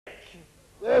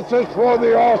This is for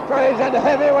the Australian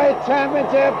Heavyweight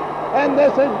Championship, and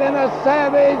this has been a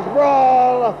savage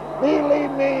brawl. Believe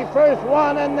me, first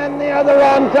one and then the other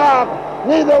on top.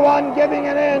 Neither one giving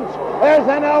an inch. There's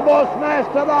an elbow smash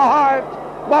to the heart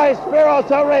by Spiros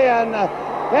Arion.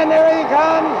 And there he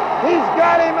comes. He's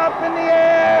got him up in the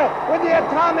air with the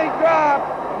atomic drop.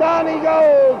 Down he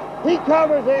goes. He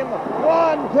covers him.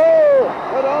 1, 2,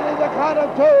 but only the count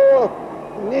of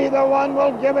 2. Neither one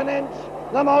will give an inch.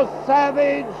 The most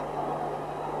savage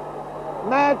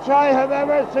match I have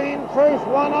ever seen. First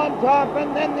one on top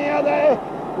and then the other,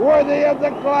 worthy of the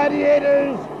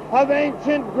gladiators of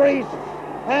ancient Greece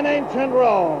and ancient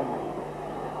Rome.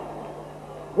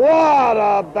 What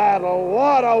a battle,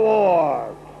 what a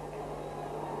war.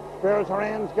 Spiros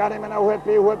Arion's got him in a whip.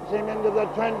 He whips him into the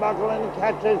turnbuckle and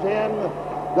catches him.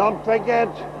 Don't forget,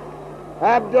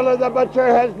 Abdullah the Butcher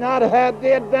has not had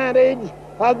the advantage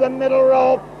of the middle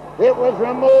rope. It was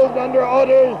removed under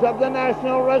orders of the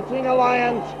National Wrestling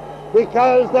Alliance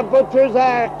because the Butcher's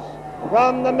axe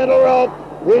from the middle rope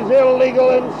is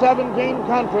illegal in 17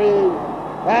 countries.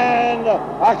 And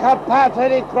a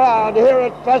capacity crowd here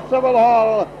at Festival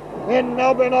Hall in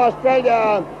Melbourne,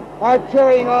 Australia are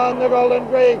cheering on the Golden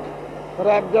Greek. But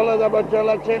Abdullah the Butcher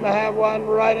lets him have one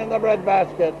right in the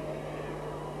breadbasket.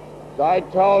 So I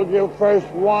told you, first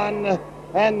one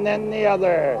and then the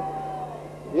other.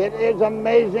 It is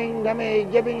amazing to me,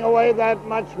 giving away that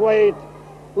much weight.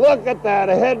 Look at that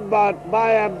headbutt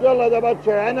by Abdullah the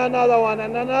Butcher, and another one,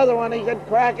 and another one. He could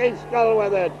crack his skull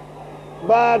with it.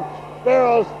 But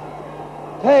Spiros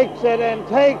takes it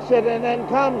and then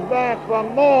comes back for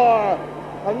more.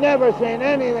 I've never seen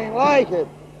anything like it.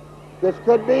 This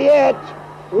could be it.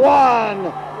 1,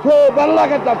 2, but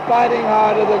look at the fighting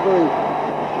heart of the Greek.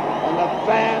 And the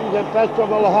fans at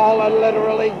Festival Hall are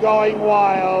literally going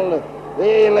wild.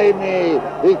 Believe me,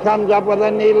 he comes up with a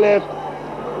knee lift,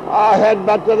 a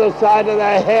headbutt to the side of the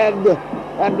head.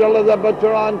 Abdullah the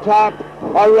Butcher on top.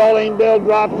 A rolling bill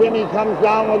drops him. He comes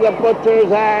down with the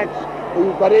Butcher's axe,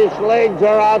 but his legs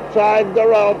are outside the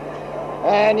rope,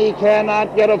 and he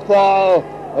cannot get a fall.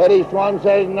 Eddie Swan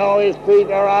says no, his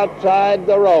feet are outside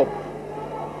the rope.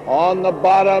 On the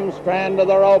bottom strand of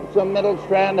the rope, the middle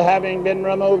strand having been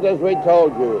removed, as we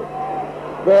told you.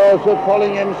 Spiros is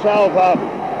pulling himself up.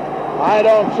 I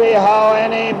don't see how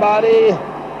anybody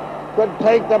could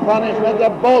take the punishment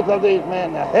of both of these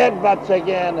men. Headbutts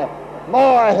again,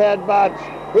 more headbutts.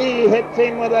 He hits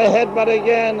him with a headbutt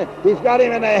again. He's got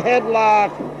him in a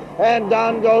headlock, and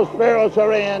down goes Spiros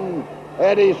Arion.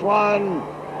 Eddie Swan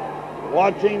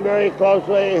watching very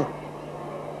closely,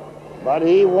 but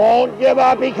he won't give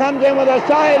up. He comes in with a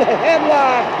side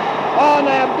headlock on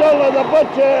Abdullah the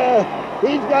Butcher.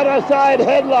 He's got a side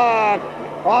headlock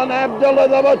on Abdullah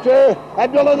the Butcher.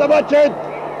 Abdullah the Butcher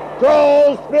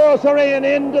throws Spiros Arion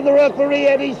into the referee,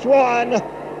 Eddie Swan,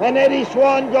 and Eddie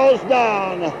Swan goes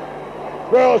down.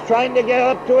 Spiros trying to get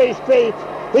up to his feet.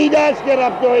 He does get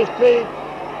up to his feet,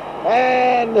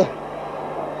 and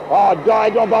oh, I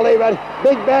don't believe it.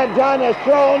 Big Bad John has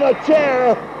thrown a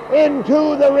chair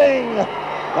into the ring,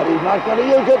 but he's not going to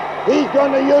use it. He's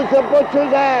going to use the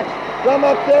Butcher's axe from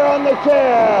up there on the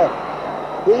chair.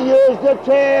 He used the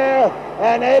chair,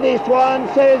 and Eddie Swan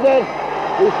says it.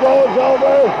 He goes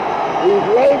over. He's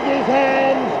waved his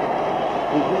hands.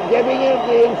 He's giving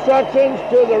the instructions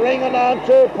to the ring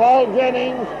announcer, Paul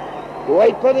Jennings, to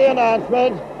wait for the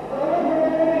announcement.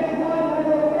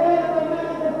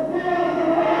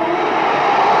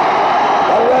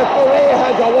 The referee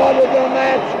has awarded the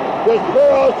match to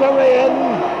Spiros Arion,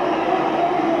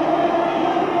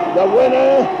 the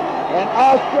winner and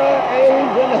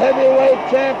Austrasian heavyweight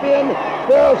champion,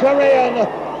 Spiros Arion.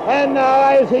 And now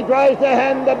as he tries to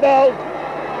hand the belt,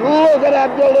 look at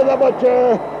Abdullah the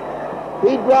Butcher.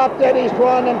 He dropped Eddie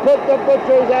Swan and put the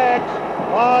Butcher's axe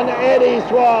on Eddie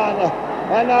Swan.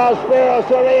 And now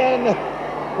Spiros Arion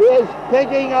is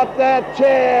picking up that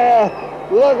chair.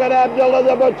 Look at Abdullah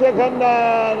the Butcher come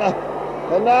down.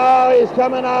 And now he's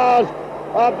coming out.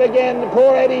 Up again.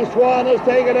 Poor Eddie Swan is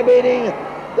taking a beating.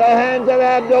 The hands of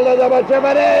Abdullah the Butcher,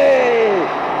 but hey,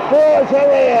 Spiros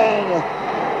Arion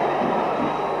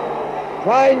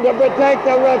trying to protect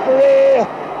the referee.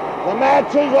 The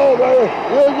match is over,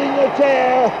 using the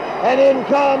chair, and in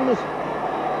comes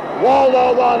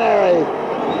Waldo Bonari.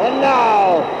 And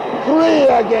now, 3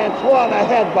 against 1, a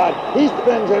headbutt. He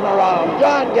spins him around.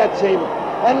 John gets him,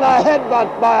 and the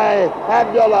headbutt by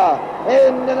Abdullah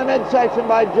into the midsection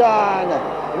by John.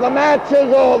 The match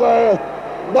is over,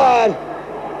 but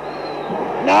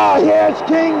now here's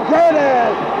King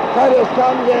Curtis. Curtis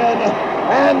comes in,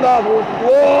 and the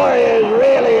war is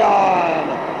really on.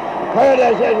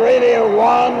 Curtis is really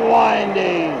one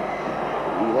winding.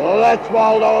 Let's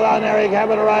Waldo down there. He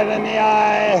have it right in the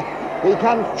eye. He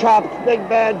comes chops, Big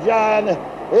Bad John.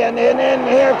 In.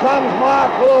 Here comes Mark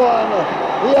Lewin.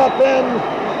 He up in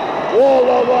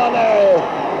Waldo down there.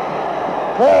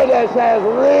 Curtis has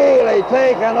really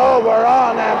taken over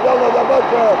on Abdullah the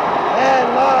Butcher, and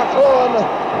Mark Lewin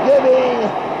giving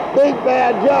Big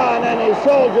Bad John and his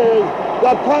soldiers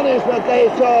the punishment they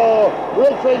so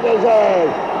richly deserve.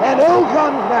 And who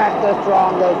comes back the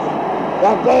strongest?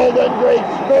 The Golden Greek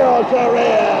Spiros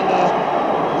Arion.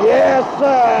 Yes,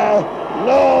 sir.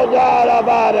 No doubt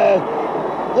about it.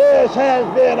 This has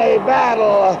been a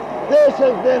battle. This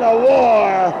has been a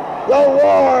war. The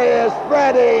war is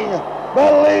spreading.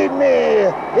 Believe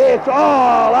me, it's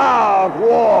all out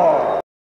war.